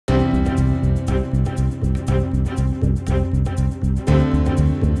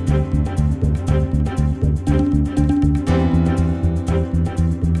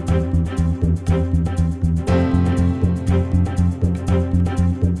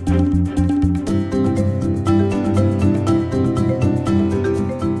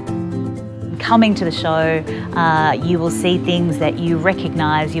coming to the show, you will see things that you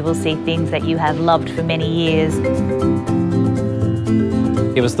recognise, you will see things that you have loved for many years.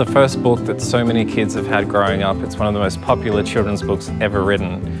 It was the first book that so many kids have had growing up. It's one of the most popular children's books ever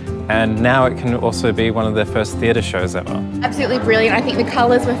written. And now it can also be one of their first theatre shows ever. Absolutely brilliant. I think the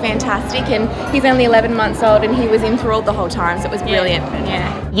colours were fantastic, and he's only 11 months old and he was enthralled the whole time, so it was brilliant.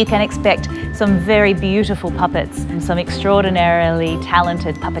 Yeah. You can expect some very beautiful puppets and some extraordinarily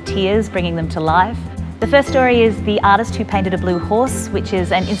talented puppeteers bringing them to life. The first story is The Artist Who Painted a Blue Horse, which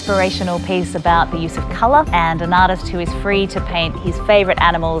is an inspirational piece about the use of colour and an artist who is free to paint his favourite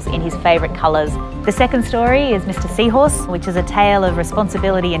animals in his favourite colours. The second story is Mr. Seahorse, which is a tale of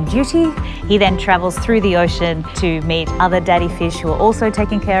responsibility and duty. He then travels through the ocean to meet other daddy fish who are also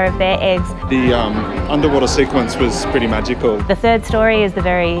taking care of their eggs. The underwater sequence was pretty magical. The third story is The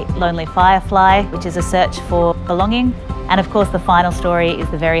Very Lonely Firefly, which is a search for belonging. And of course the final story is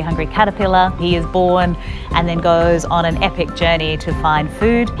The Very Hungry Caterpillar. He is born and then goes on an epic journey to find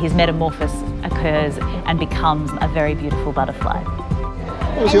food. His metamorphosis occurs and becomes a very beautiful butterfly.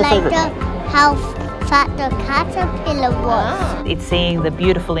 What was your favourite? How fat the caterpillar was. It's seeing the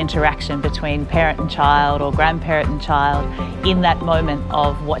beautiful interaction between parent and child or grandparent and child in that moment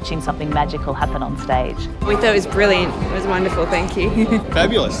of watching something magical happen on stage. We thought it was brilliant. It was wonderful, thank you.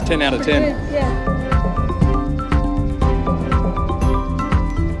 Fabulous, 10 out of 10. Yeah.